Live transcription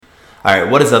All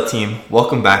right, what is up, team?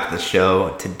 Welcome back to the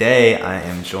show. Today, I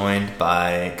am joined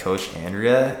by Coach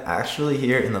Andrea, actually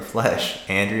here in the flesh.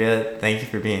 Andrea, thank you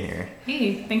for being here.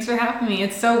 Hey, thanks for having me.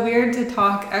 It's so weird to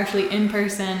talk actually in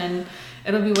person, and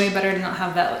it'll be way better to not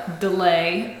have that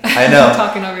delay. I know.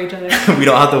 Talking over each other. We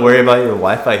don't have to worry about your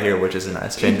Wi-Fi here, which is a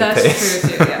nice change of pace.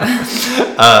 That's true, too,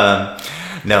 yeah.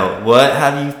 No, what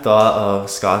have you thought of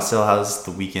Scottsdale? How's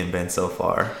the weekend been so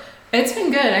far? It's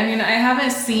been good. I mean, I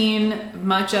haven't seen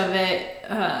much of it.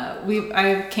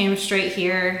 I came straight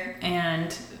here,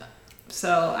 and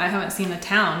so I haven't seen the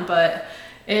town, but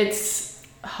it's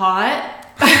hot.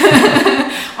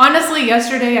 Honestly,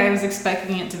 yesterday I was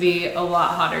expecting it to be a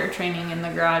lot hotter training in the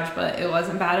garage, but it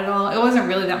wasn't bad at all. It wasn't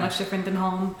really that much different than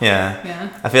home. Yeah.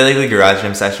 I feel like the garage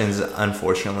gym sessions,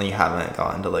 unfortunately, haven't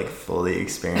gotten to fully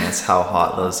experience how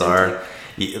hot those are.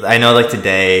 I know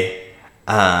today.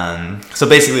 So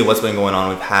basically what's been going on,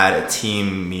 we've had a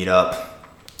team meetup.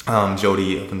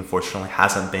 Jody unfortunately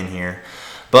hasn't been here,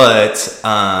 but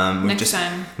next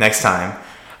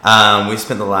time we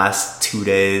spent the last 2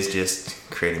 days just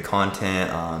creating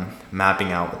content,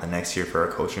 mapping out what the next year for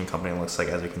our coaching company looks like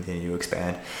as we continue to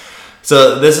expand.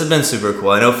 So this has been super cool.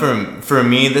 I know for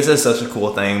me this is such a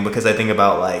cool thing because I think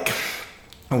about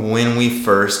when we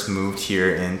first moved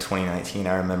here in 2019,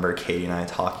 I remember Katie and I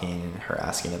talking and her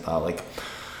asking about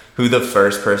who the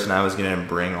first person I was going to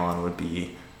bring on would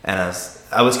be. And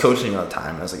I was coaching at the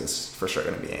time, I was like, it's for sure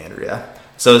going to be Andrea.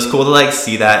 So it's cool to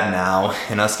see that now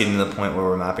and us getting to the point where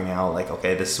we're mapping out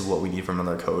okay, this is what we need from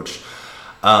another coach.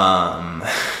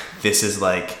 This is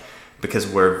because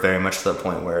we're very much to the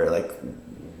point where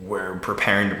we're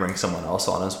preparing to bring someone else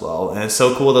on as well. And it's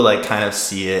so cool to kind of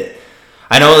see it.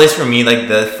 I know at least for me,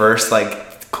 the first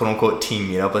quote unquote team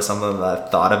meetup was something that I've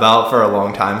thought about for a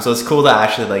long time. So it's cool to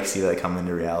actually see that come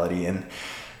into reality. And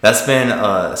that's been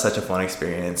such a fun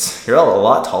experience. You're a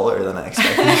lot taller than I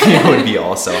expected you would be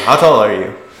also. How tall are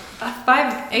you?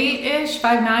 5'8"-ish,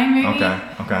 5'9" maybe.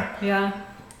 Okay. Yeah.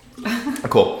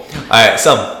 Cool. All right.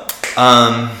 So,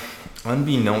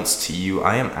 unbeknownst to you,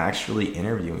 I am actually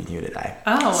interviewing you today.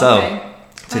 Oh, so, okay.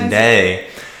 Today,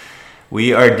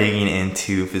 we are digging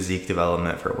into physique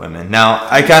development for women. Now,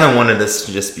 I kind of wanted this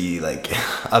to just be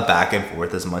a back and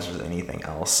forth as much as anything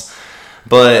else.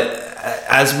 But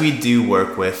as we do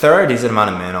work with, there are a decent amount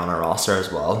of men on our roster as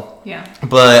well. Yeah.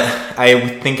 But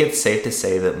I think it's safe to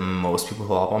say that most people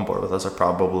who hop on board with us are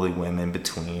probably women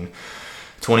between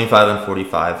 25 and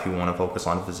 45 who want to focus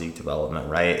on physique development,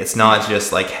 right? It's not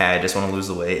just hey, I just want to lose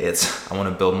the weight. It's I want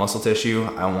to build muscle tissue.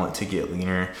 I want to get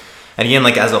leaner. And again,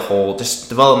 as a whole, just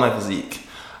develop my physique.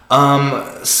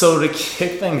 So to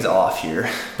kick things off here,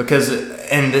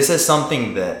 and this is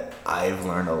something that I've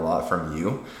learned a lot from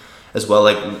you as well,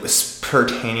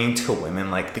 pertaining to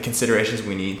women, the considerations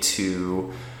we need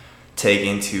to take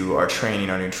into our training,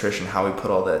 our nutrition, how we put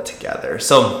all that together.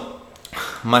 So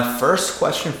my first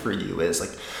question for you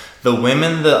is the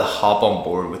women that hop on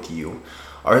board with you,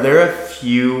 are there a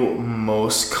few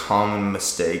most common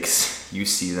mistakes you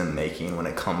see them making when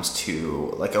it comes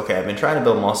to okay, I've been trying to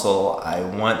build muscle, I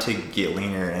want to get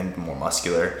leaner and more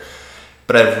muscular,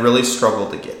 but I've really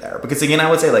struggled to get there? Because again, I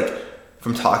would say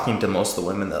from talking to most of the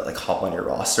women that hop on your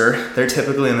roster, they're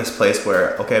typically in this place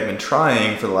where, okay, I've been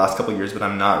trying for the last couple of years, but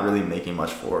I'm not really making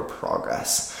much forward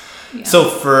progress. Yeah. So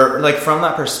for from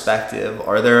that perspective,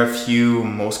 are there a few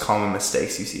most common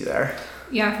mistakes you see there?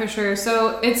 Yeah, for sure.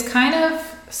 So it's kind of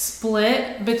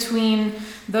split between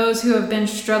those who have been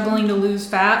struggling to lose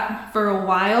fat for a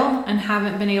while and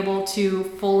haven't been able to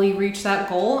fully reach that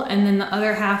goal, and then the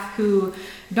other half who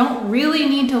don't really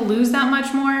need to lose that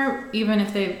much more, even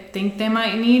if they think they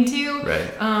might need to.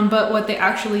 Right. But what they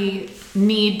actually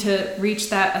need to reach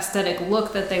that aesthetic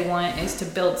look that they want is to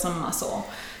build some muscle.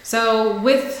 So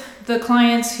with the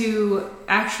clients who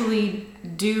actually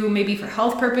do, maybe for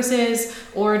health purposes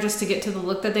or just to get to the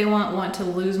look that they want to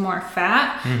lose more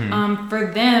fat, for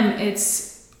them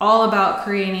it's all about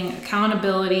creating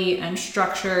accountability and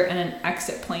structure and an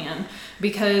exit plan,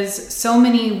 because so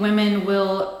many women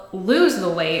will lose the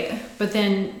weight but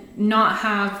then not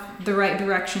have the right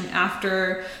direction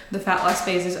after the fat loss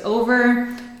phase is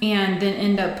over, and then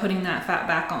end up putting that fat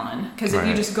back on. Because if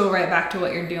you just go right back to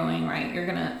what you're doing, right, you're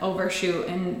gonna overshoot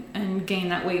and gain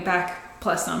that weight back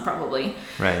plus some probably.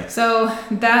 Right. So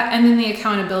that, and then the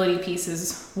accountability piece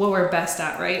is what we're best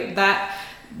at, right?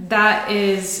 That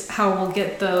is how we'll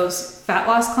get those fat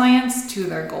loss clients to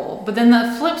their goal. But then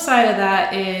the flip side of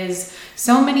that is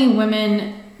so many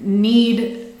women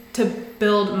need to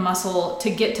build muscle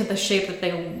to get to the shape that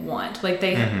they want.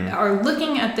 They are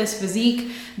looking at this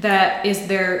physique that is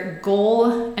their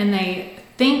goal, and they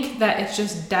think that it's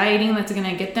just dieting that's going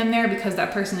to get them there because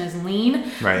that person is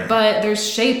lean. Right. But there's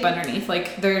shape underneath. Like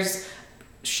there's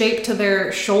shape to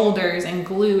their shoulders and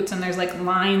glutes, and there's like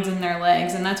lines in their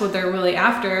legs, and that's what they're really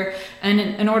after. And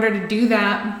in order to do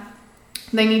that,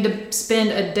 they need to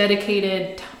spend a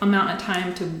dedicated amount of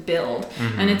time to build.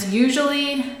 And it's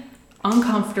usually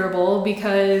uncomfortable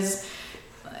because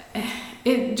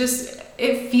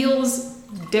it feels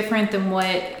different than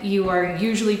what you are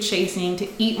usually chasing, to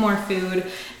eat more food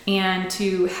and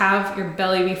to have your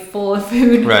belly be full of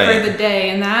food for the day.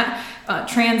 And that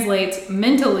translates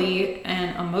mentally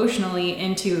and emotionally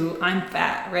into I'm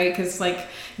fat, right? Because like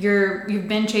you've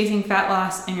been chasing fat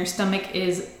loss and your stomach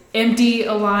is empty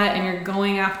a lot, and you're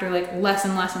going after like less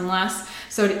and less and less.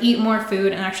 So to eat more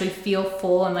food and actually feel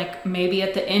full, and like maybe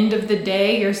at the end of the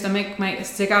day your stomach might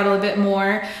stick out a little bit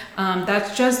more,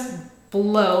 that's just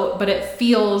bloat, but it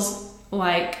feels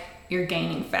like you're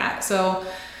gaining fat. So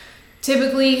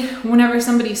typically whenever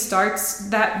somebody starts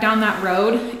down that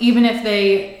road, even if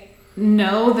they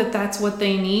know that that's what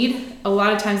they need, a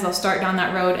lot of times they'll start down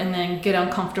that road and then get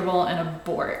uncomfortable and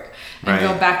abort and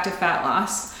go back to fat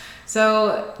loss.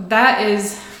 So that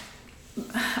is,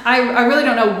 I really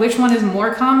don't know which one is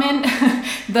more common,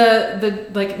 the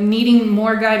like needing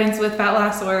more guidance with fat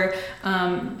loss, or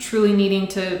truly needing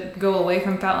to go away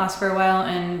from fat loss for a while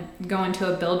and go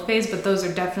into a build phase, but those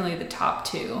are definitely the top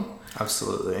two.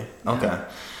 Absolutely. Okay. Yeah.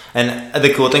 And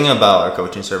the cool thing about our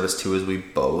coaching service too is we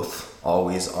both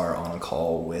always are on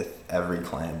call with every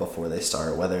client before they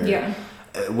start, whether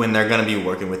when they're going to be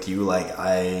working with you, like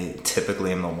I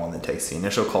typically am the one that takes the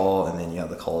initial call, and then you have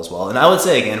the call as well. And I would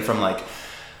say again, from like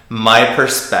my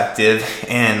perspective,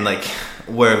 and like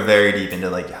we're very deep into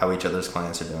like how each other's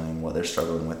clients are doing, what they're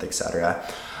struggling with, etc.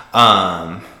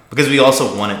 Because we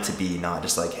also want it to be not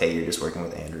just like, hey, you're just working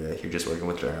with Andrea, you're just working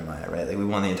with Jeremiah, right? Like we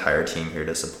want the entire team here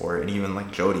to support, and even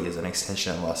like Jody is an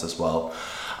extension of us as well.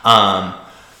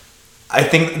 I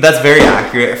think that's very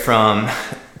accurate. From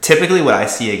typically what I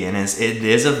see again is it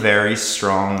is a very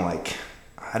strong, like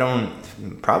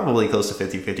probably close to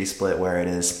 50-50 split, where it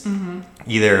is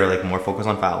either like more focused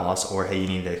on fat loss, or hey, you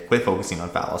need to quit focusing on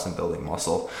fat loss and building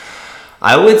muscle.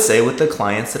 I would say with the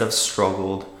clients that have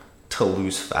struggled to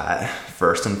lose fat,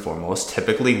 first and foremost,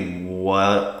 typically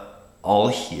what I'll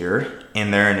hear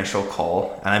in their initial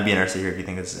call, and I'd be interested to hear if you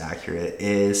think this is accurate,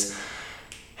 is,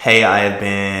 hey, I have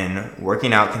been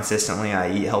working out consistently,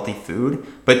 I eat healthy food,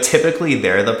 but typically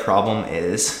the problem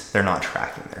is they're not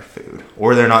tracking their food,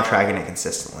 or they're not tracking it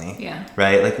consistently. Yeah.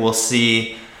 Right? Like we'll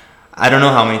see, I don't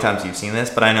know how many times you've seen this,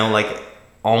 but I know like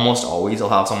almost always I'll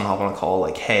have someone hop on a call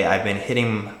like, hey, I've been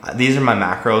hitting, these are my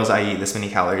macros, I eat this many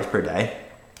calories per day.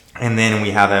 And then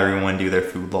we have everyone do their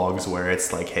food logs where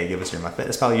it's like, hey, give us your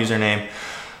MyFitnessPal username,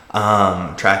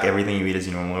 track everything you eat as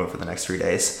you normally would for the next 3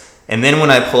 days. And then when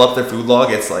I pull up their food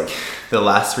log, it's like the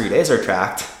last 3 days are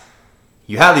tracked.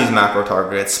 You have these macro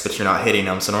targets, but you're not hitting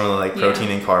them. So normally like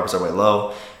protein and carbs are way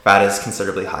low. Fat is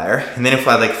considerably higher. And then if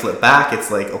I like flip back,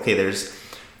 it's like, okay, there's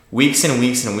weeks and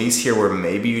weeks and weeks here where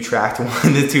maybe you tracked 1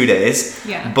 to 2 days,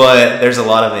 but there's a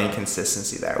lot of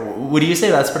inconsistency there. Would you say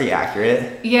that's pretty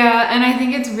accurate? Yeah, and I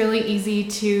think it's really easy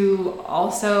to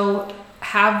also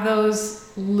have those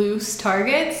loose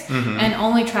targets and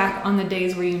only track on the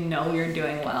days where you know you're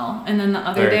doing well, and then the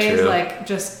other days like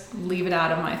just leave it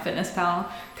out of MyFitnessPal,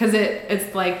 because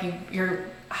it's like you're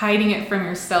hiding it from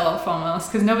yourself almost,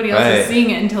 because nobody else is seeing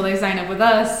it until they sign up with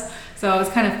us. So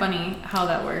it's kind of funny how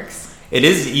that works. It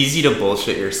is easy to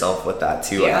bullshit yourself with that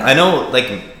too. I know,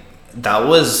 like that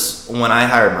was when I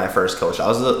hired my first coach.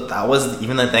 That was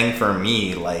even the thing for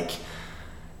me. Like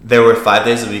there were 5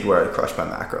 days a week where I crushed my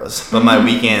macros, but my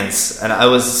weekends, and I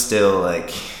was still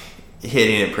like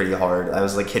hitting it pretty hard. I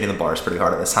was like hitting the bars pretty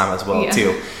hard at this time as well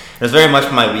too. It was very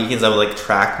much my weekends. I would like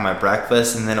track my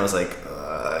breakfast, and then I was like,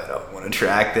 I don't want to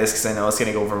track this because I know it's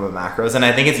gonna go over my macros. And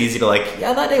I think it's easy to like,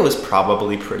 that day was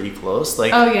probably pretty close.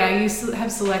 Like, oh yeah, you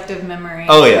have selective memory.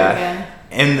 Oh yeah,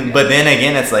 and but then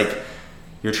again, it's like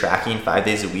you're tracking 5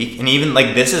 days a week, and even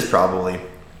like this is probably,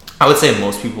 I would say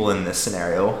most people in this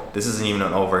scenario, this isn't even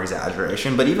an over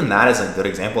exaggeration, but even that is a good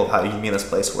example of how you can be in this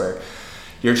place where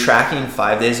you're tracking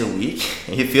 5 days a week.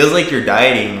 It feels like you're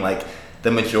dieting like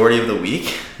the majority of the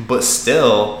week, but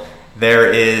still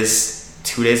there is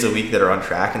 2 days a week that are on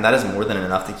track, and that is more than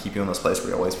enough to keep you in this place where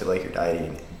you always feel like you're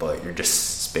dieting, but you're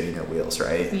just spinning your wheels,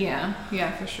 right? Yeah,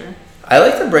 for sure. I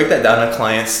like to break that down to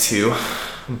clients too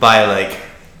by like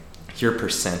your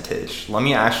percentage. Let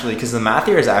me actually, because the math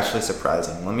here is actually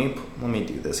surprising. Let me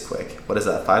do this quick. What is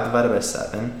that? 5 divided by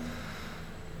 7.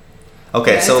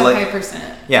 Okay, so it's like a high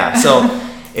percent. Yeah, so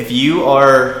if you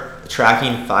are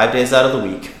tracking 5 days out of the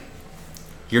week,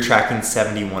 you're tracking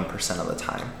 71% of the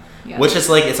time. Yeah. Which is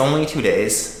like, it's only 2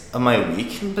 days of my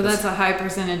week. But that's a high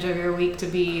percentage of your week to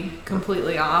be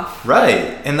completely off.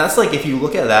 Right. And that's like, if you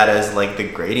look at that as like the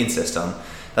grading system,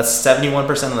 that's 71%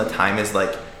 of the time is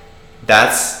like,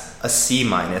 that's a C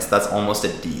minus, that's almost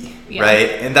a D, Yeah. right?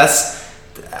 And that's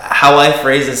how I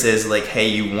phrase this is like, hey,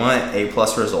 you want A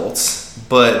plus results,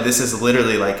 but this is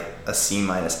literally like a C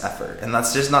minus effort. And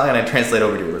that's just not going to translate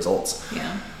over to your results.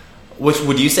 Yeah. Which,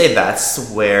 would you say that's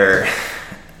where,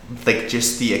 like,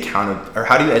 just the or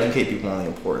how do you educate people on the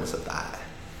importance of that?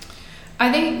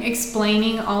 I think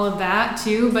explaining all of that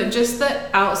too, but just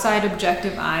the outside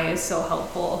objective eye is so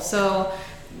helpful. So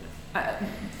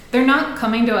they're not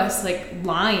coming to us like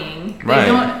lying.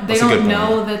 Right. They don't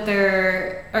know that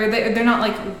they're not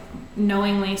like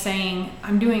knowingly saying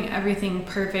I'm doing everything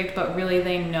perfect, but really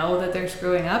they know that they're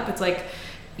screwing up. It's like,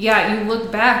 yeah, you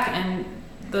look back and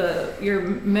your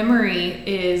memory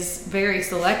is very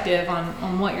selective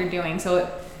on what you're doing. So it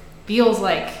feels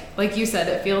like you said,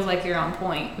 it feels like you're on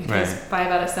point, because Right. 5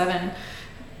 out of 7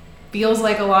 feels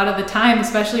like a lot of the time,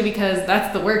 especially because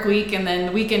that's the work week and then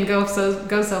the weekend goes so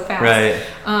fast.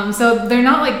 Right. So they're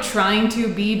not like trying to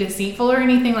be deceitful or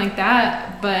anything like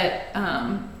that, but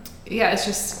yeah, it's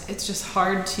just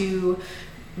hard to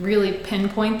really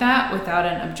pinpoint that without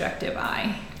an objective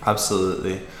eye.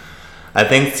 Absolutely. I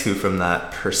think too, from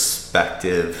that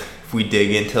perspective, if we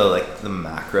dig into like the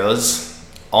macros,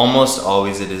 almost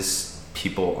always it is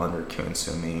people under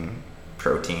consuming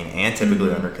protein and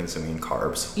typically under consuming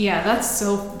carbs. Yeah, that's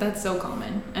so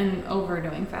common, and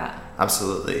overdoing fat.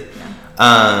 Absolutely.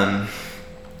 Yeah.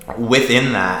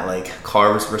 Within that, like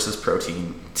carbs versus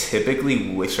protein, typically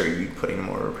which are you putting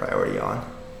more of a priority on?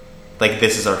 Like,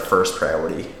 this is our first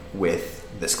priority with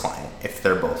this client, if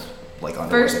they're both like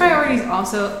on First priority is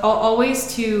also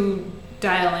always to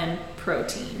dial in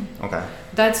protein. Okay.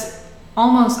 That's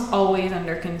almost always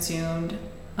underconsumed.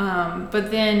 But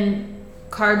then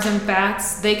carbs and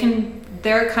fats,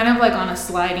 they're kind of like on a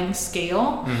sliding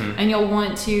scale, and you'll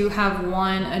want to have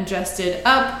one adjusted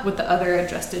up with the other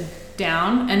adjusted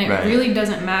down, and it Right. really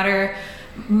doesn't matter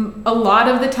a lot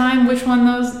of the time which one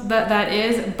that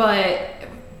is, but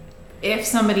if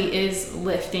somebody is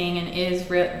lifting and is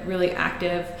really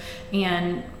active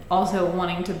and also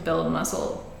wanting to build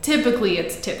muscle, typically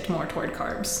it's tipped more toward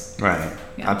carbs. Right.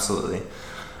 Yeah. Absolutely.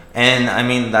 And I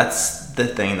mean, that's the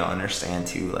thing to understand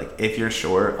too. Like, if you're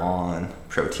short on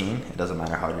protein, it doesn't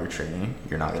matter how you're training,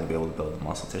 you're not going to be able to build the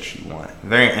muscle tissue you want.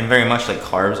 Very much like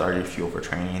carbs are your fuel for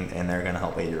training, and they're going to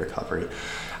help aid your recovery.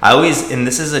 And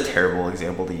this is a terrible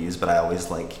example to use, but I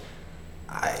always like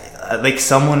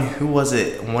someone, who was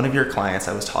it? One of your clients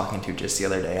I was talking to just the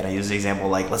other day, and I used the example,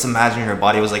 like, let's imagine your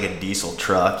body was like a diesel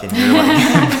truck, and you're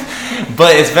like,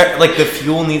 but it's very, like, the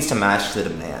fuel needs to match the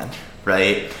demand,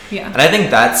 right? Yeah. And I think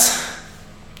that's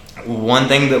one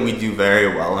thing that we do very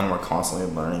well, and we're constantly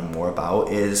learning more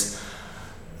about, is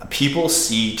people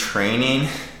see training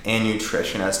and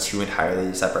nutrition as two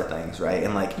entirely separate things, right?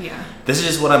 And like, Yeah. this is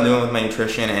just what I'm doing with my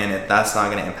nutrition, and that's not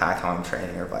going to impact how I'm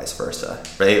training, or vice versa,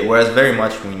 right? Whereas very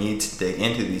much we need to dig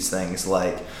into these things,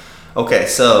 like, okay,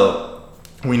 so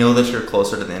we know that you're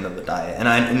closer to the end of the diet, and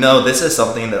I know this is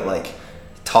something that, like,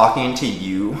 talking to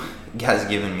you has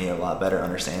given me a lot better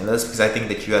understanding of this, because I think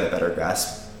that you had a better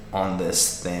grasp on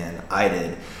this than I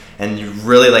did. And you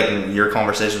really, like, your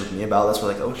conversations with me about this were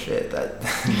like, oh shit, that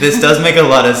this does make a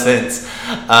lot of sense.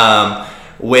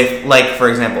 With, like, for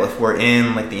example, if we're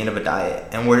in like the end of a diet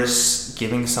and we're just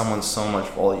giving someone so much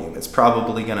volume, it's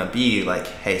probably gonna be like,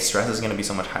 hey, stress is gonna be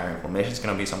so much higher, inflammation is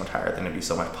gonna be so much higher, they're gonna be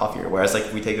so much puffier. Whereas, like,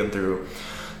 if we take them through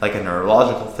like a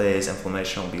neurological phase,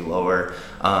 inflammation will be lower.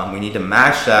 We need to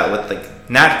match that with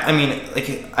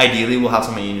ideally we'll have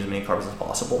someone use as many carbs as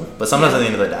possible, but sometimes at the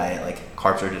end of the diet, like,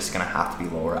 carbs are just gonna have to be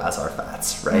lower, as are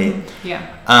fats, right? Mm-hmm.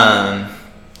 Yeah.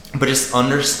 But just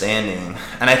understanding,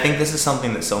 and I think this is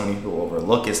something that so many people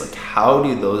overlook, is like, how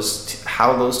those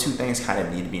two things kind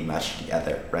of need to be meshed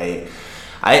together, right?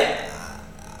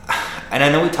 And I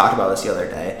know we talked about this the other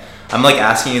day. I'm like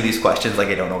asking you these questions like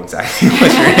I don't know exactly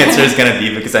what your answer is going to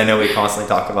be, because I know we constantly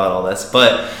talk about all this.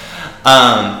 But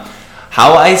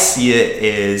how I see it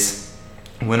is,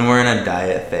 when we're in a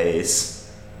diet phase,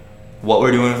 what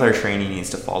we're doing with our training needs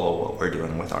to follow what we're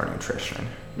doing with our nutrition,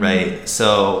 right? Mm-hmm.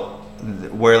 So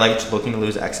we're like looking to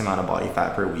lose X amount of body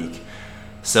fat per week.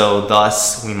 So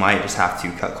thus, we might just have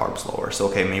to cut carbs lower. So,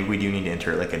 okay, maybe we do need to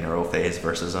enter like a neuro phase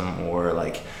versus a more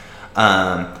like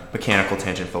mechanical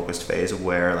tension focused phase,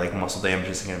 where like muscle damage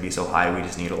isn't going to be so high, we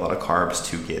just need a lot of carbs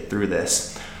to get through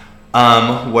this.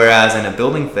 Whereas in a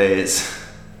building phase,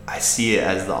 I see it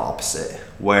as the opposite,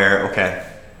 where, okay,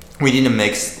 we need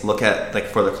to look at, like,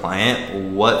 for the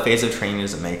client, what phase of training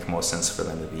does it make most sense for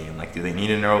them to be in? Like, do they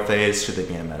need a neuro phase? Should they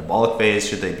be in a metabolic phase?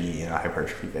 Should they be in a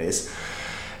hypertrophy phase?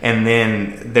 And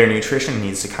then their nutrition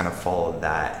needs to kind of follow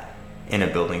that in a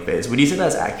building phase. Would you say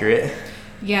that's accurate?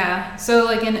 Yeah. So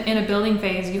like in a building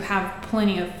phase, you have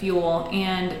plenty of fuel,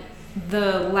 and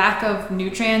the lack of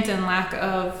nutrients and lack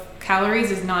of calories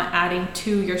is not adding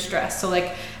to your stress. So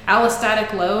like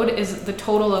allostatic load is the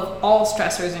total of all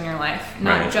stressors in your life,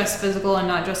 not just physical and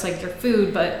not just like your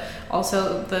food, but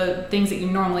also the things that you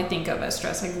normally think of as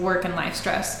stress, like work and life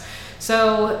stress.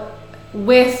 So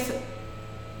with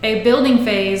a building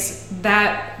phase,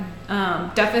 that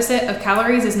deficit of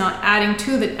calories is not adding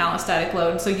to the allostatic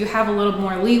load. So you have a little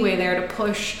more leeway there to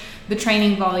push the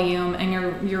training volume, and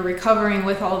you're recovering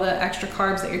with all the extra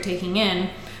carbs that you're taking in.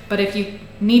 But if you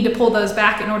need to pull those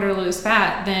back in order to lose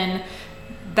fat, then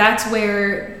that's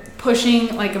where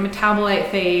pushing like a metabolite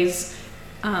phase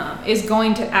is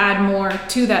going to add more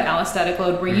to that allostatic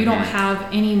load, where you don't have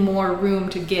any more room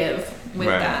to give with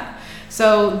that.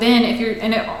 So then if you're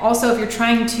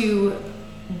trying to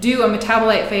do a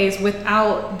metabolite phase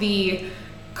without the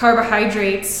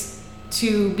carbohydrates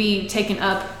to be taken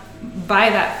up by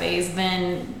that phase,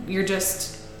 then you're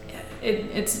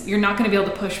not going to be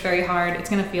able to push very hard. It's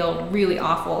going to feel really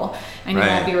awful, and you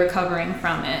won't be recovering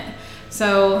from it.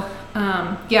 So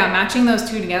matching those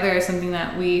two together is something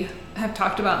that we have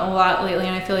talked about a lot lately,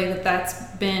 and I feel like that's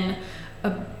been a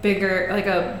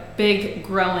big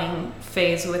growing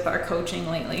phase with our coaching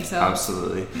lately. So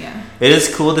absolutely, yeah, it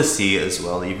is cool to see as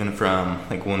well, even from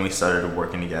like when we started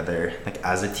working together, like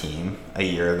as a team a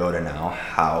year ago to now,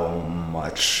 how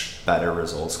much better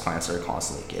results clients are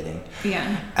constantly getting.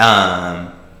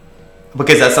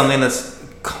 Because that's something that's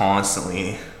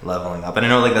constantly leveling up, and I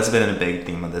know like that's been a big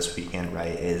theme of this weekend,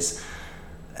 right? Is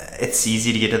it's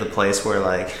easy to get to the place where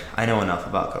like I know enough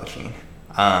about coaching,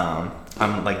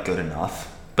 I'm like good enough,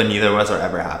 but neither of us are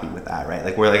ever happy with that, right?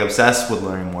 Like we're like obsessed with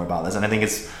learning more about this, and I think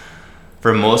it's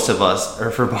for most of us,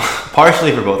 or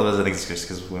partially for both of us, I think it's just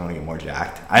because we want to get more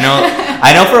jacked. I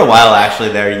know for a while actually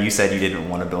there you said you didn't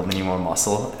want to build any more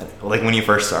muscle, like when you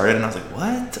first started, and I was like,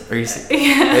 what?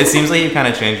 It seems like you kind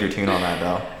of changed your tune on that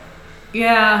though.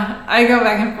 Yeah, I go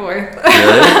back and forth.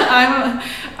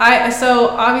 Really? So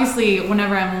obviously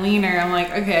whenever I'm leaner, I'm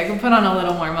like, okay, I can put on a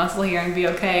little more muscle here and be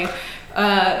okay.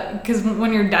 Because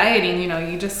when you're dieting,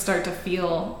 you just start to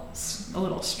feel a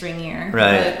little stringier.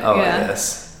 Right. But,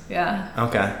 Yes. Yeah.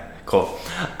 Okay. Cool.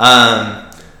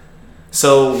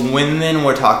 So when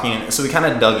we're talking, so we kind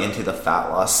of dug into the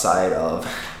fat loss side of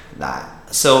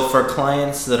that. So for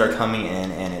clients that are coming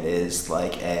in and it is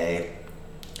like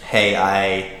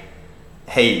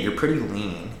hey, you're pretty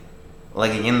lean.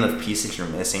 Like again, the piece that you're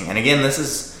missing, and again, this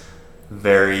is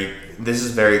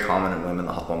very common in women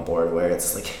that hop on board, where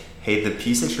it's like, hey, the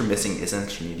piece that you're missing isn't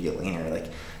that you need to get leaner. Like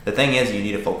the thing is, you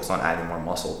need to focus on adding more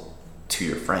muscle to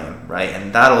your frame, right?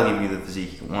 And that'll give you the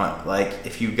physique you want. Like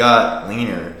if you got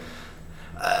leaner,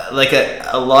 like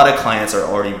a lot of clients are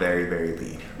already very, very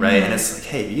lean, right? And it's like,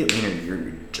 hey, if you get leaner,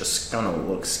 you're just gonna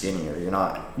look skinnier. You're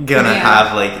not gonna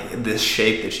have like this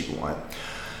shape that you want.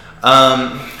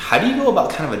 How do you go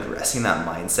about kind of addressing that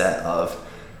mindset of,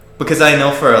 because I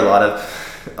know for a lot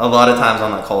of times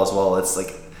on that call as well, it's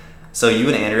like, so you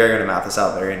and Andrea are going to map this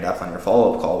out very in depth on your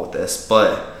follow-up call with this,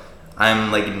 but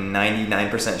I'm like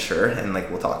 99% sure, and like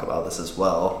we'll talk about this as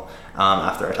well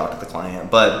after I talk to the client,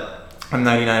 but I'm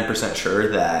 99% sure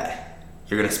that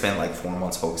you're going to spend like 4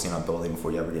 months focusing on building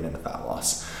before you ever get into fat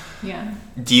loss. Yeah.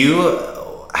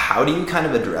 How do you kind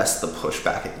of address the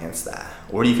pushback against that?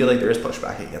 Or do you feel like there is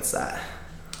pushback against that?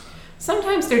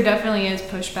 Sometimes there definitely is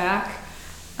pushback,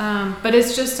 but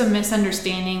it's just a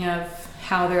misunderstanding of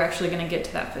how they're actually going to get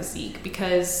to that physique,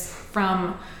 because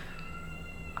from,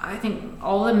 I think,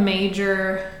 all the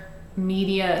major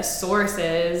media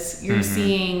sources, you're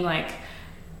seeing like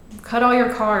cut all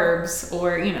your carbs,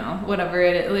 or whatever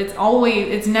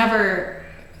it's never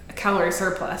a calorie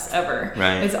surplus ever.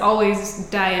 Right. It's always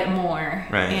diet more.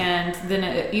 Right. And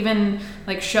then even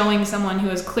like showing someone who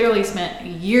has clearly spent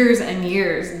years and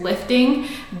years lifting,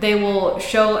 they will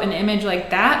show an image like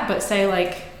that but say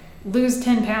like lose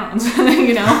 10 pounds. So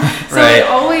It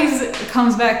always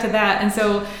comes back to that. And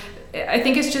so I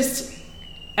think it's just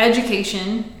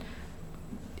education,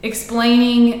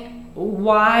 explaining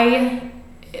why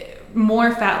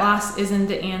more fat loss isn't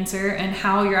the answer and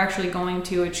how you're actually going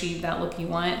to achieve that look you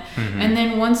want. And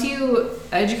then once you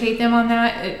educate them on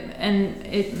that and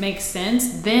it makes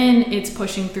sense, then it's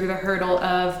pushing through the hurdle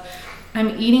of,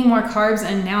 I'm eating more carbs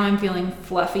and now I'm feeling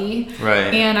fluffy.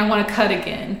 Right. And I want to cut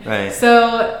again. Right.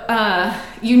 So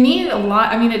you need a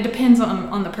lot. I mean, it depends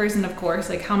on the person, of course,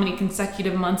 like how many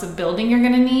consecutive months of building you're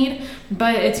going to need,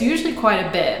 but it's usually quite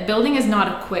a bit. Building is not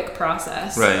a quick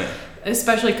process. Right.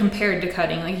 Especially compared to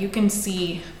cutting. Like you can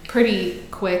see pretty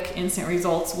quick instant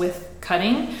results with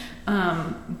cutting,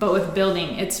 but with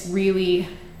building, it's really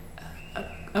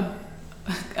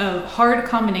a hard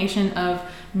combination of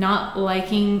not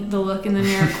liking the look in the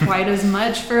mirror quite as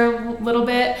much for a little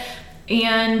bit,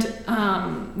 and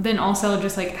then also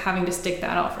just like having to stick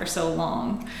that out for so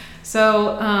long.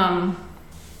 So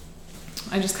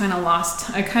I just kind of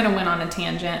went on a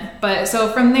tangent, but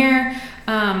so from there,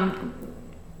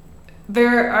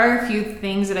 there are a few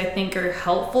things that I think are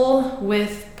helpful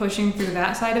with pushing through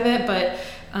that side of it, but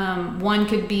one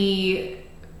could be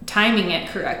timing it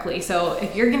correctly. So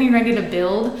if you're getting ready to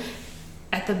build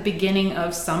at the beginning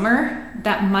of summer,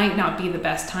 that might not be the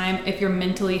best time if you're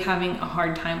mentally having a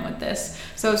hard time with this.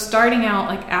 So starting out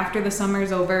like after the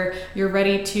summer's over, you're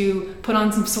ready to put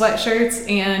on some sweatshirts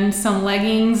and some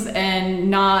leggings and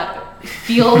not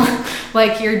feel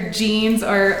like your jeans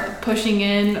are pushing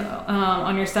in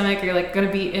on your stomach, or you're like going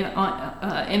to be in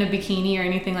a bikini or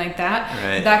anything like that.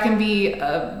 Right. That can be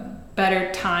a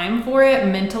better time for it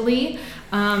mentally.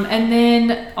 And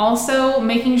then also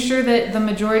making sure that the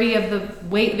majority of the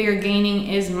weight that you're gaining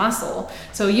is muscle.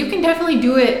 So you can definitely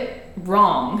do it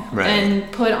wrong. Right. And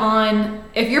put on,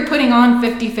 if you're putting on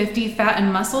 50-50 fat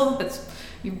and muscle,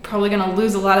 you're probably going to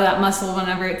lose a lot of that muscle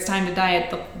whenever it's time to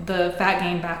diet the fat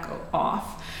gain back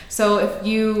off. So if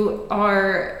you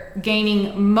are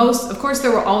gaining of course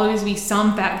there will always be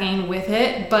some fat gain with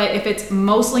it, but if it's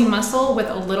mostly muscle with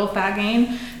a little fat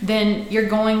gain, then you're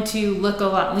going to look a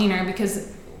lot leaner,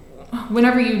 because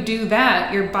whenever you do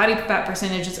that, your body fat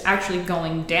percentage is actually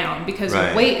going down because Right.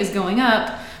 your weight is going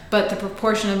up, but the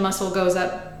proportion of muscle goes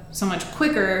up so much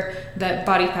quicker that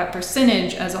body fat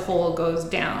percentage as a whole goes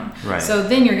down. Right. So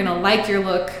then you're going to like your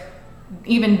look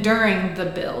even during the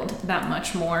build that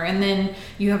much more, and then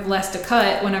you have less to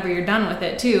cut whenever you're done with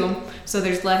it too, so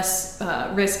there's less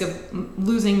risk of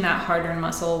losing that hard-earned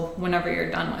muscle whenever you're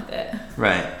done with it.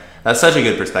 Right. That's such a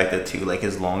good perspective too. Like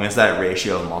as long as that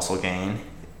ratio of muscle gain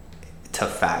to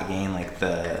fat gain, like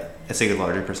it's a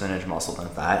larger percentage muscle than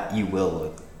fat, you will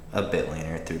look a bit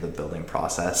leaner through the building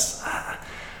process.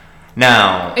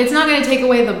 Now it's not going to take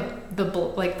away the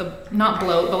not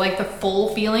bloat, but like the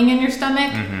full feeling in your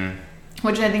stomach. Mm-hmm.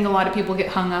 Which I think a lot of people get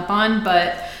hung up on,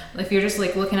 but if you're just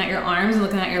like looking at your arms and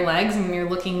looking at your legs and you're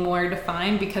looking more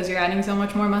defined because you're adding so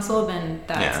much more muscle, then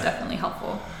that's definitely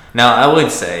helpful. Now I would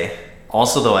say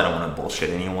also, though, I don't want to bullshit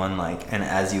anyone, like, and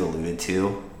as you alluded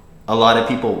to, a lot of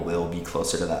people will be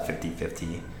closer to that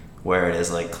 50-50, where it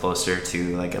is like closer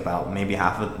to like about maybe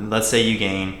half of, let's say you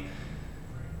gain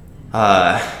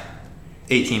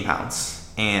 18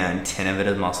 pounds and 10 of it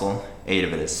is muscle, 8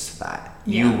 of it is fat.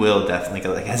 You will definitely,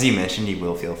 like as you mentioned, you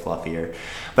will feel fluffier.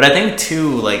 But I think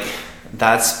too, like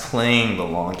that's playing the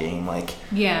long game. Like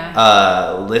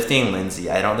lifting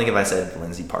Lindsay. I don't think if I said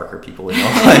Lindsay Parker, people would know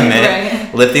what I meant.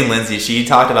 Right. Lifting Lindsay. She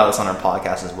talked about this on her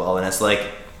podcast as well, and it's like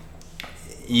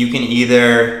you can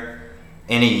either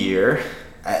in a year.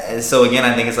 So again,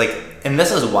 I think it's like, and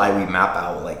this is why we map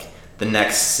out like the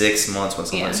next 6 months when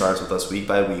someone starts with us week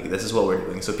by week. This is what we're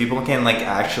doing, so people can like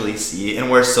actually see. And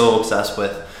we're so obsessed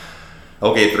with,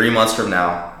 okay, 3 months from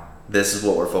now, this is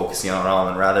what we're focusing on,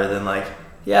 and rather than like,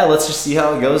 let's just see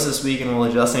how it goes this week and we'll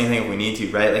adjust anything if we need to,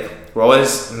 right? Like we're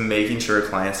always making sure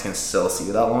clients can still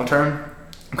see that long term,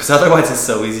 because otherwise it's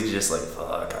so easy to just like,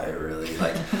 fuck, I really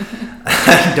like,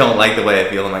 I don't like the way I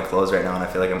feel in my clothes right now, and I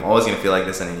feel like I'm always gonna feel like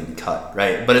this and I need to cut,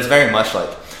 right? But it's very much like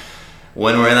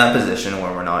when we're in that position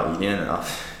where we're not eating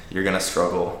enough, you're gonna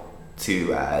struggle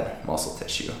to add muscle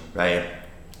tissue, right?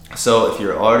 So if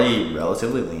you're already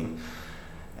relatively lean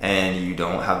and you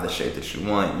don't have the shape that you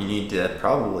want, you need to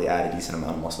probably add a decent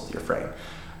amount of muscle to your frame,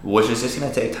 which is just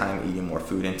going to take time eating more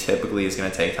food, and typically is going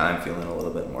to take time feeling a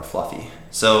little bit more fluffy.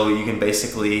 So you can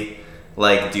basically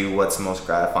like do what's most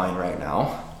gratifying right now,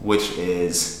 which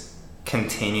is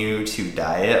continue to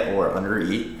diet or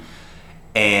undereat,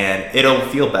 and it'll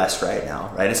feel best right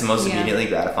now, right? It's the most immediately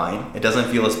gratifying. It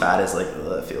doesn't feel as bad as like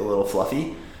feel a little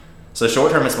fluffy. So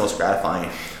short term, it's most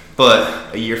gratifying.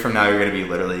 But a year from now, you're going to be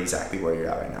literally exactly where you're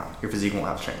at right now. Your physique won't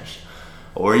have changed.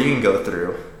 Or you can go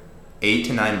through 8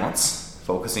 to 9 months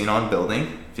focusing on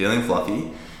building, feeling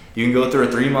fluffy. You can go through a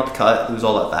 3-month cut, lose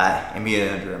all that fat, and be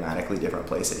in a dramatically different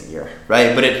place in a year,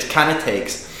 right? But it kind of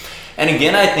takes, and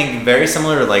again, I think very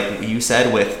similar to like you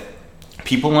said with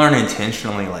people aren't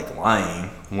intentionally like lying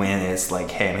when it's like,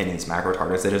 hey, I'm hitting these macro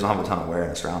targets. They just don't have a ton of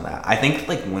awareness around that. I think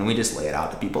like when we just lay it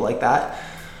out to people like that,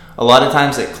 a lot of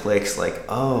times it clicks like,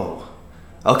 oh,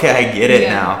 okay, I get it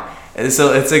now. And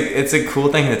so it's a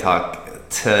cool thing to talk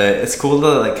to. It's cool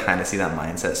to like kind of see that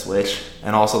mindset switch,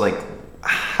 and also like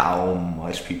how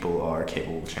much people are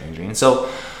capable of changing.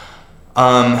 So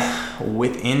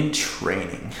within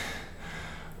training,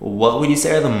 what would you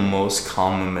say are the most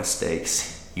common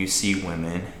mistakes you see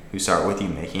women who start with you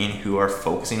making, who are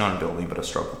focusing on building but have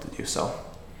struggled to do so?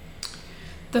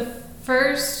 The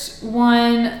first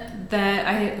one that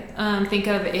I think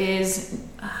of is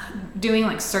doing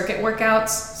like circuit workouts.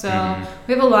 So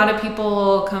we have a lot of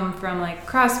people come from like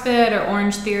CrossFit or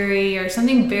Orange Theory or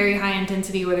something very high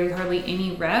intensity where there's hardly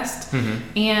any rest.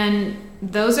 And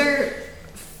those are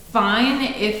fine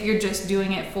if you're just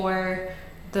doing it for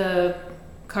the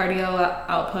cardio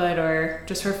output or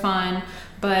just for fun.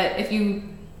 But if you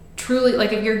truly,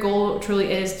 like if your goal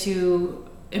truly is to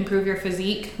improve your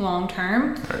physique long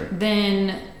term,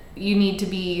 then you need to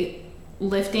be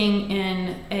lifting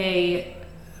in a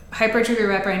hypertrophy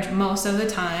rep range most of the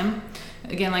time.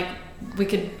 Again, like we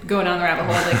could go down the rabbit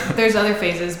hole, like there's other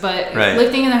phases, but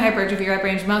lifting in the hypertrophy rep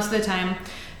range most of the time,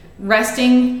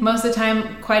 resting most of the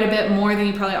time quite a bit more than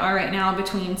you probably are right now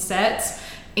between sets,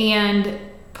 and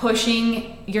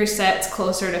pushing your sets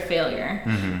closer to failure.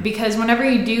 Because whenever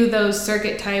you do those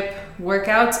circuit type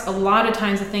workouts, a lot of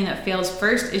times the thing that fails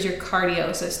first is your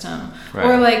cardio system,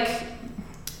 or like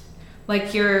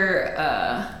your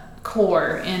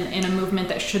core in a movement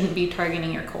that shouldn't be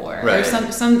targeting your core, or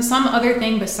some other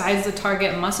thing besides the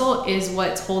target muscle is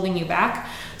what's holding you back.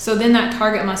 So then that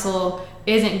target muscle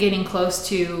isn't getting close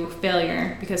to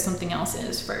failure because something else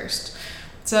is first.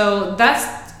 So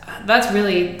that's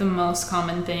really the most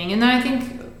common thing. And then I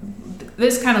think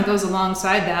this kind of goes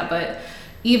alongside that, but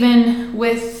even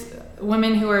with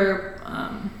women who are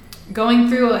going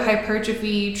through a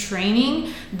hypertrophy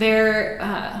training,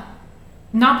 they're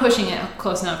not pushing it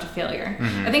close enough to failure.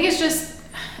 I think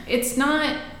it's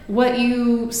not what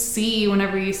you see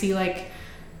whenever you see like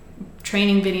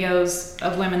training videos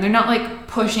of women. They're not like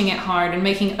pushing it hard and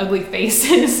making ugly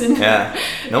faces. And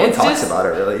no one talks about it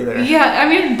really either. Yeah, I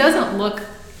mean, it doesn't look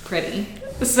pretty.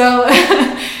 So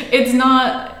it's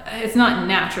not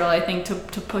natural, I think,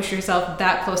 to push yourself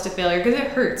that close to failure, because it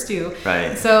hurts too.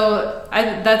 So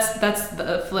that's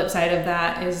the flip side of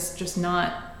that, is just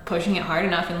not pushing it hard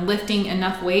enough and lifting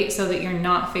enough weight so that you're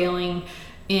not failing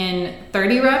in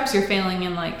 30 reps, you're failing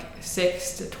in like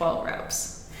 6 to 12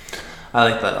 reps. I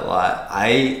like that a lot.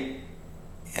 I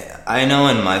know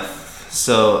and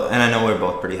I know we're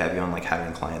both pretty heavy on like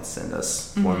having clients send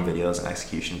us form videos and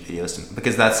execution videos,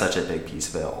 because that's such a big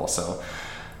piece of it also.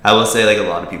 I will say like a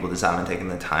lot of people just haven't taken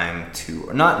the time to,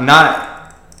 or not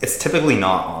it's typically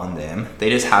not on them. They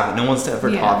just haven't, no one's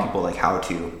ever taught people like how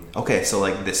to, okay, so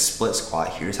like this split squat,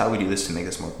 here's how we do this to make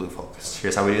this more glute focused.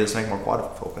 Here's how we do this to make more quad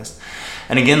focused.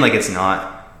 And again, like it's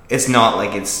not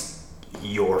like it's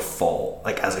your fault,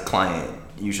 like as a client.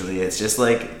 Usually it's just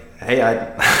like, hey,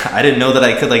 I didn't know that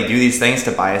I could like do these things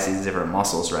to bias these different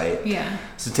muscles, right?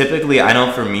 So typically, I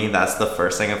know for me, that's the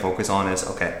first thing I focus on is,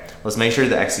 okay, let's make sure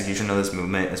the execution of this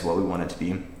movement is what we want it to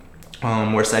be.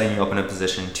 We're setting you up in a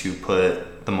position to put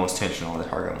the most tension on the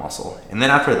target muscle. And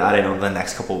then after that, I know the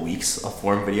next couple of weeks of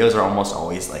form videos are almost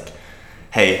always like,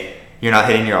 hey, you're not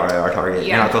hitting your RIR target.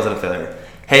 You're not close to failure.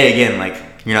 Hey, again, like,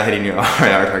 you're not hitting your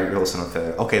RIR target, you're close to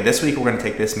failure. Okay, this week we're going to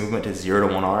take this movement to 0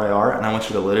 to 1 RIR, and I want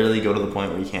you to literally go to the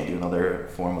point where you can't do another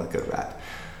form with good rep.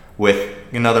 With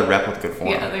another rep with good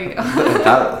form. Yeah, there you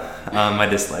go. My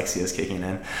dyslexia is kicking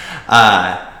in.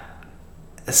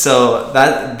 So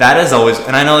that is always,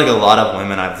 and I know like a lot of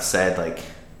women I've said like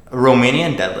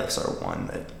Romanian deadlifts are one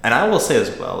that, and I will say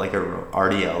as well, like a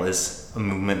RDL is a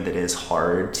movement that is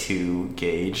hard to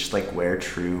gauge like where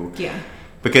true.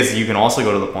 Because you can also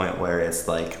go to the point where it's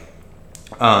like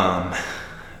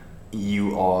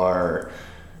you are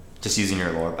just using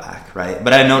your lower back, right?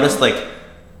 But I noticed like,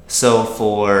 so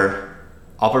for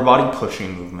upper body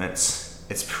pushing movements,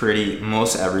 it's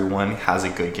most everyone has a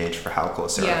good gauge for how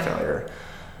close they are to failure.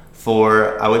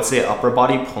 For, I would say, upper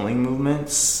body pulling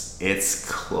movements, it's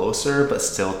closer, but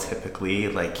still typically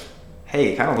like,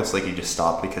 hey, it kind of looks like you just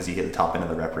stopped because you hit the top end of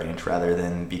the rep range rather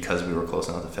than because we were close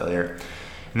enough to failure.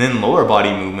 And then lower body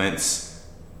movements,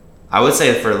 I would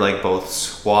say for like both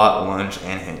squat, lunge,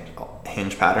 and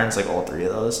hinge patterns, like all three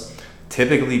of those,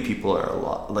 typically people are a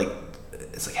lot like,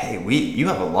 it's like, hey, you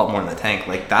have a lot more in the tank.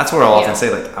 Like that's where I'll often say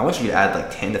like, I want you to add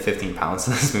like 10 to 15 pounds to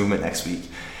this movement next week.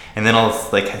 And then I'll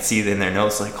like see in their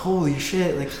notes like, holy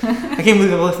shit, like I can't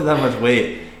believe I lifted that much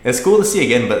weight. it's cool to see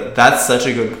again, but that's such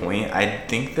a good point. I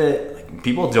think that like,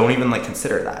 people don't even like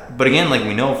consider that. But again, like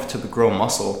we know to grow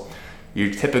muscle,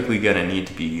 you're typically gonna need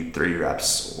to be 3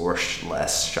 reps or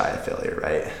less shy of failure,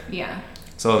 right? Yeah.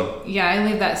 So yeah, I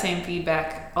leave that same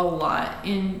feedback a lot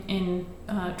in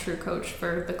True Coach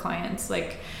for the clients.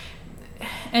 Like,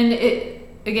 and it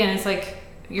again, it's like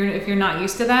if you're not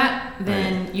used to that,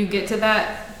 then right. you get to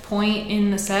that point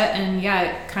in the set, and yeah,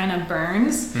 it kind of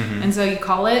burns, and so you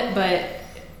call it. But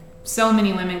so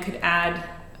many women could add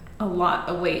a lot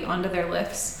of weight onto their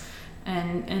lifts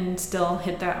and still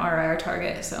hit that RIR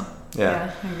target. So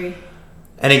yeah, I agree.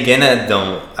 And again,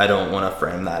 I don't want to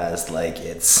frame that as like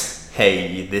it's,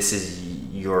 hey, this is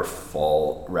your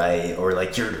fault, right? Or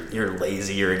like you're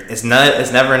lazy, or it's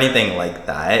never anything like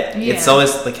that. Yeah. It's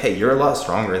always like, hey, you're a lot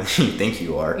stronger than you think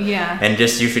you are. Yeah. And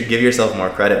just you should give yourself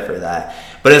more credit for that.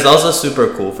 But it's also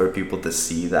super cool for people to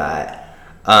see that.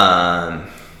 Kind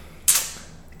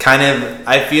of,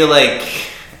 I feel like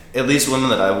at least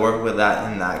women that I work with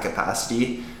that in that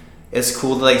capacity, it's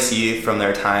cool to like see from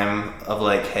their time of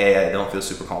like, hey, I don't feel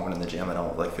super confident in the gym, I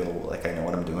don't like feel like I know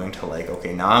what I'm doing, to like,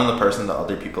 okay, now I'm the person that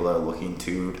other people are looking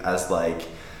to as like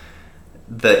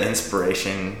the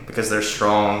inspiration because they're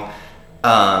strong.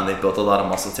 They built a lot of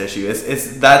muscle tissue.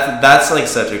 That's like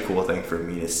such a cool thing for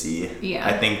me to see. Yeah.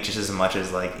 I think just as much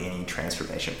as like any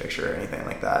transformation picture or anything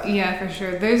like that. Yeah, for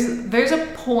sure. There's a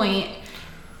point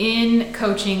in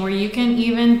coaching where you can,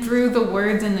 even through the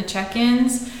words in the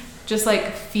check-ins, just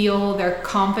like feel their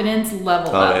confidence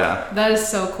level up. Yeah. That is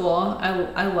so cool.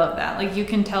 I love that. Like you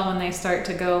can tell when they start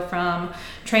to go from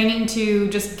training to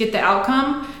just get the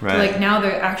outcome right. to like now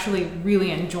they're actually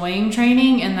really enjoying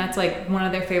training, and that's like one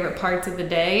of their favorite parts of the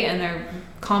day, and they're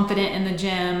confident in the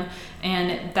gym,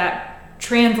 and that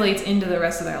translates into the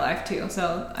rest of their life too.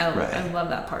 So I love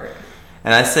that part.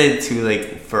 And I say too,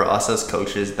 like for us as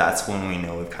coaches, that's when we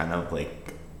know we've kind of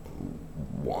like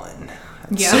won.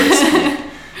 Yeah. So to speak.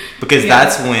 Because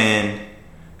that's when,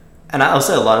 and I'll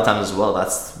say a lot of times as well,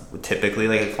 that's typically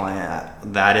like a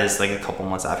client that is like a couple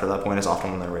months after that point is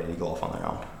often when they're ready to go off on their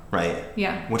own, right?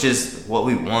 Yeah. Which is what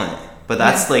we want. But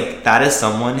that's like, that is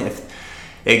someone, if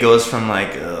it goes from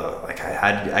like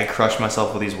I crushed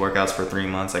myself with these workouts for 3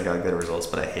 months, I got good results,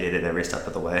 but I hated it every step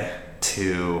of the way,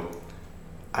 to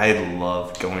I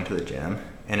love going to the gym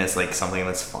and it's like something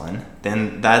that's fun,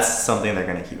 then that's something they're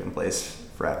going to keep in place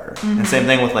forever. And same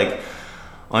thing with like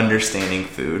understanding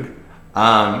food.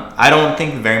 I don't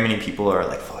think very many people are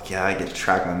like, fuck yeah, I get to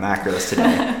track my macros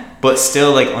today. But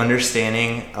still like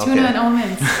understanding, okay. Tuna and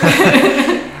almonds.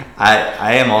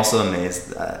 I am also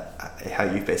amazed at how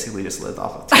you basically just lived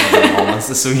off of tuna and almonds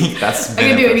this week. That's been I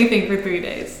can do anything for 3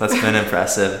 days. That's been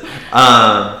impressive.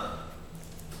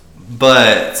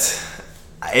 But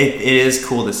it is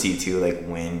cool to see too, like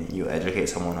when you educate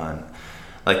someone on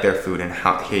like their food and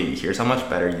how, hey, here's how much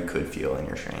better you could feel in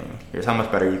your training. Here's how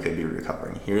much better you could be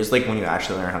recovering. Here's like when you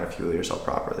actually learn how to fuel yourself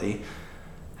properly,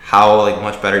 how like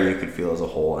much better you could feel as a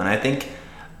whole. And I think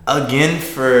again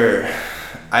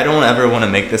I don't ever want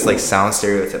to make this like sound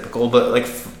stereotypical, but like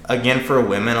again for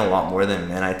women a lot more than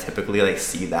men, I typically like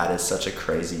see that as such a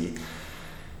crazy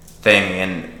thing.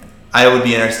 And I would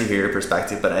be interested to hear your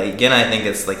perspective, but I think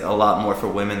it's like a lot more for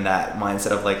women, that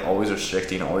mindset of like always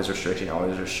restricting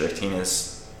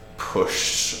is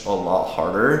pushed a lot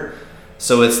harder.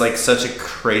 So it's like such a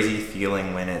crazy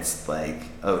feeling when it's like,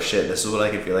 oh shit, this is what I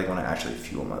can feel like when I actually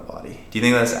fuel my body. Do you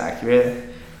think that's accurate?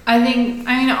 I mean,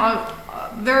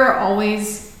 there are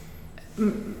always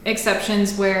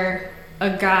exceptions where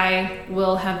a guy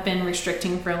will have been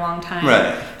restricting for a long time.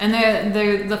 Right. And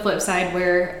they're the flip side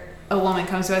where a woman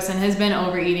comes to us and has been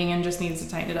overeating and just needs to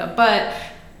tighten it up. But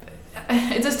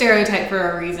it's a stereotype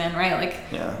for a reason, right? Like,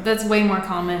 that's way more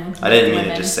common. I didn't mean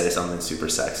to just say something super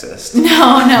sexist.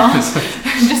 No.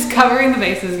 Just covering the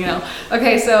bases, you know.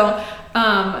 Okay, so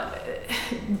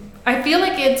I feel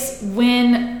like it's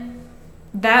when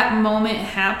that moment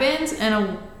happens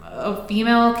and a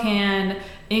female can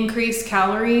increase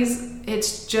calories,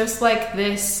 it's just like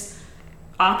this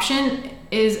option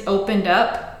is opened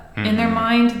up in their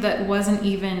mind that wasn't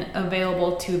even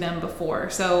available to them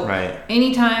before. So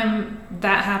anytime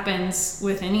that happens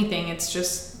with anything, it's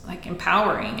just like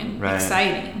empowering and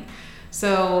exciting.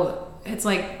 So it's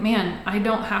like, man, I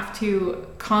don't have to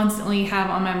constantly have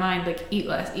on my mind like eat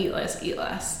less.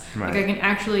 Like I can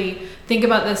actually think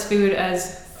about this food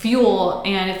as fuel,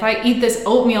 and if I eat this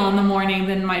oatmeal in the morning,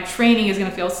 then my training is going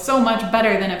to feel so much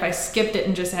better than if I skipped it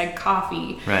and just had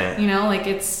coffee. Right. You know, like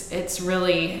it's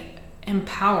really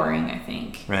empowering, I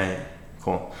think. Right.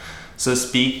 Cool. So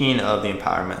speaking of the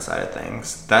empowerment side of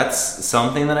things, that's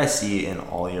something that I see in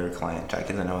all your client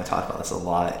check-ins. I know I talk about this a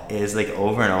lot. Is like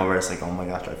over and over, it's like, oh my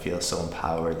gosh, I feel so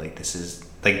empowered. Like this is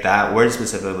like that word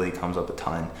specifically comes up a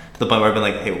ton to the point where I've been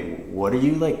like, hey, what are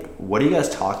you guys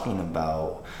talking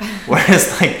about?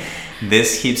 Whereas like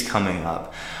this keeps coming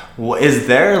up. Is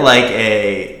there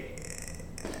like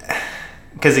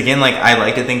because again, like I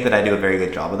like to think that I do a very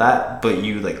good job of that, but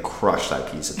you like crush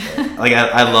that piece of it. Like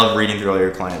I love reading through all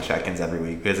your client check-ins every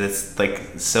week because it's like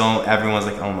so everyone's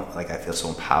like, oh my, like I feel so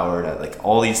empowered at like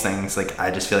all these things. Like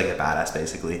I just feel like a badass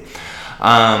basically.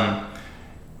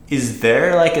 Is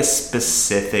there like a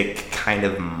specific kind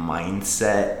of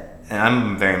mindset? And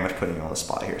I'm very much putting you on the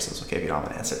spot here, so it's okay if you don't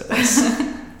have an answer to this.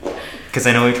 Because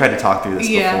I know we tried to talk through this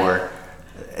before.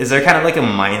 Is there kind of like a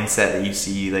mindset that you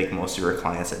see like most of your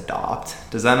clients adopt?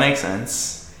 Does that make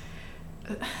sense?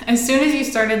 As soon as you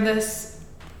started this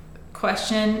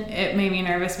question, it made me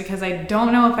nervous because I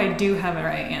don't know if I do have a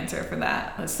right answer for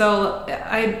that. So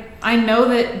I know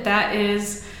that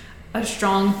is a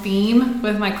strong theme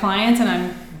with my clients, and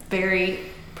I'm very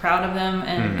proud of them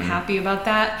and happy about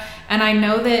that. And I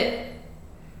know that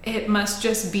it must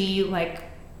just be like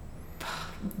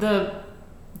the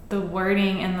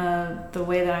wording and the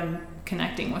way that I'm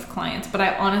connecting with clients, but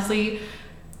I honestly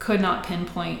could not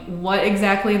pinpoint what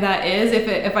exactly that is.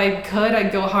 If I could,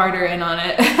 I'd go harder in on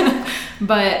it.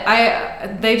 But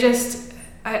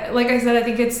like I said, I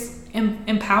think it's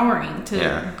empowering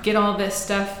to get all this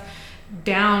stuff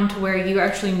down to where you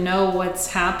actually know what's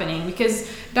happening, because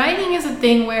dieting is a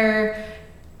thing where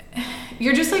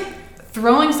you're just like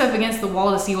throwing stuff against the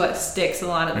wall to see what sticks a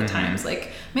lot of the times.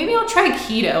 Like, maybe I'll try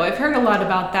keto. I've heard a lot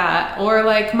about that. Or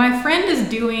like, my friend is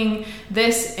doing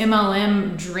this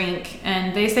MLM drink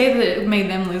and they say that it made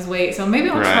them lose weight, so maybe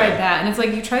I'll try that. And it's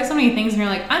like, you try so many things and you're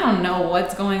like, I don't know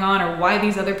what's going on or why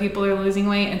these other people are losing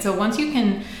weight. And so once you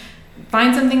can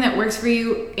find something that works for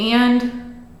you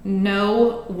and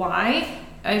know why,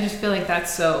 I just feel like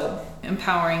that's so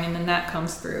empowering, and then that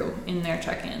comes through in their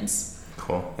check-ins.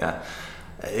 Cool. Yeah.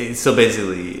 So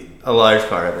basically, a large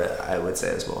part of it, I would say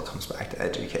as well, comes back to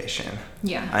education.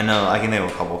 Yeah. I know I can name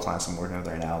a couple of clients I'm working with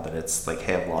right now that it's like,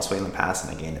 hey, I've lost weight in the past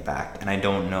and I gained it back, and I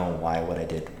don't know why what I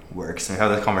did works. And we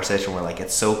have this conversation where like,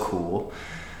 it's so cool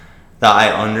that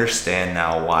I understand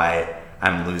now why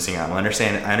I'm losing out. I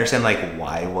understand like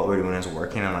why what we're doing is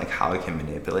working and like how I can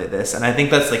manipulate this. And I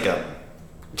think that's like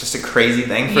just a crazy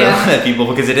thing for a lot of people,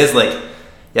 because it is like,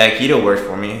 yeah, keto worked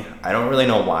for me. I don't really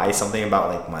know why. Something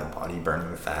about like my body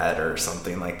burning fat or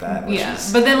something like that.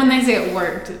 But then when they say it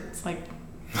worked, it's like,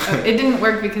 it didn't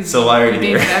work because so why are you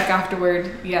gained it back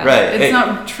afterward. Yeah, right. It's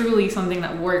not truly something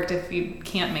that worked if you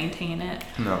can't maintain it.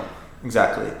 No,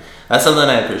 exactly. That's something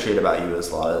I appreciate about you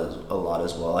a lot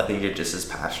as well. I think you're just as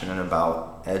passionate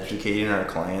about educating our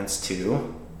clients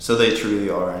too, so they truly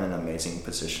are in an amazing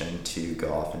position to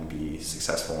go off and be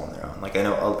successful on their own. Like I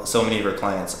know so many of your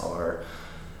clients are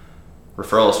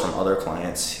referrals from other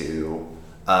clients who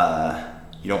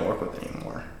you don't work with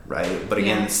anymore, right? But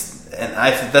again,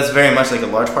 that's very much like a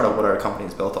large part of what our company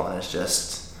is built on, is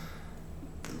just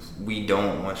we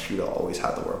don't want you to always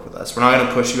have to work with us. We're not going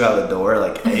to push you out the door.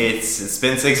 Like, it's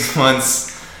been 6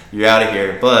 months, you're out of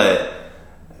here. But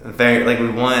we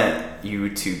want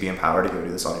you to be empowered to go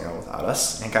do this on your own without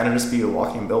us and kind of just be a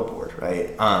walking billboard,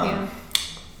 right?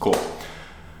 Cool.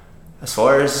 As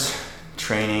far as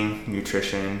training,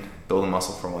 nutrition, building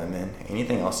muscle for women,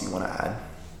 anything else you want to add?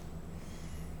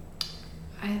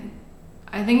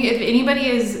 I think if anybody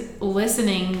is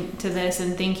listening to this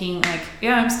and thinking like,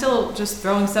 yeah, I'm still just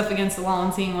throwing stuff against the wall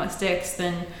and seeing what sticks,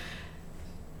 then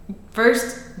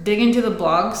first dig into the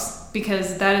blogs,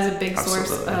 because that is a big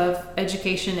source of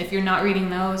education. If you're not reading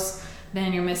those,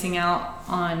 then you're missing out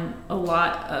on a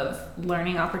lot of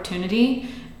learning opportunity.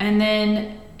 And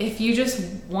then if you just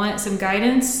want some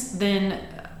guidance, then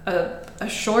a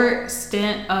short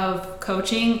stint of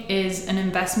coaching is an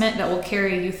investment that will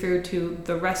carry you through to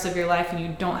the rest of your life, and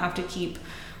you don't have to keep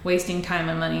wasting time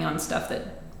and money on stuff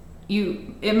that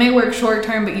it may work short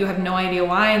term, but you have no idea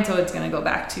why, and so it's going to go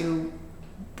back to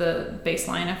the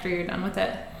baseline after you're done with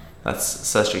it. That's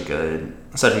such a good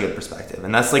perspective.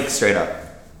 And that's like straight up,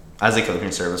 as a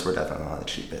coaching service, we're definitely not the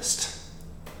cheapest,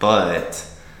 but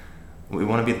we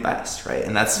want to be the best, right?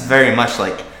 And that's very much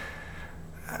like,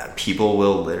 people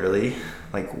will literally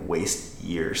like waste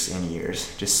years and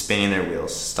years just spinning their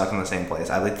wheels, stuck in the same place.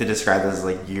 I like to describe this as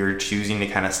like you're choosing to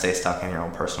kind of stay stuck in your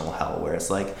own personal hell, where it's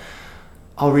like,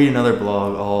 I'll read another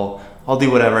blog, I'll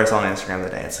do whatever I saw on Instagram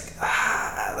today. It's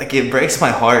like, like it breaks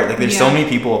my heart. Like there's so many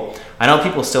people, I know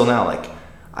people still now, like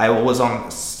I was on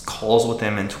calls with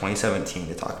him in 2017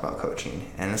 to talk about coaching,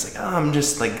 and it's like, oh, I'm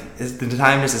just like, the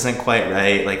time just isn't quite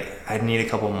right. Like, I need a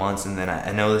couple months, and then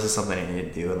I know this is something I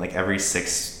need to do. And like every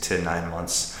 6 to 9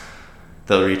 months,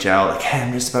 they'll reach out like, hey,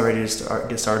 I'm just about ready to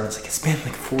get started. It's like, it's been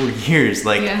like 4 years.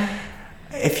 Like,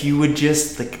 if you would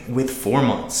just like, with 4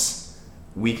 months,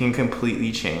 we can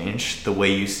completely change the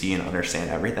way you see and understand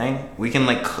everything. We can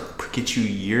like get you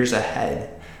years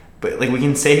ahead. But like, we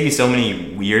can save you so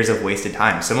many years of wasted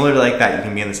time. Similar to like that, you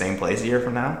can be in the same place a year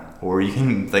from now, or you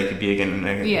can like be again in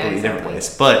a completely different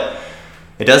place. But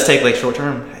it does take like short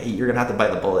term. Hey, you're gonna have to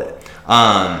bite the bullet.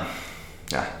 Yeah.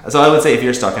 So I would say if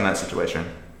you're stuck in that situation,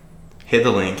 hit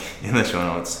the link in the show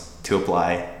notes to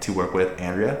apply to work with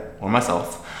Andrea or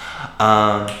myself.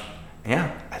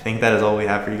 Yeah, I think that is all we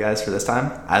have for you guys for this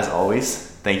time. As always,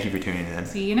 thank you for tuning in.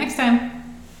 See you next time.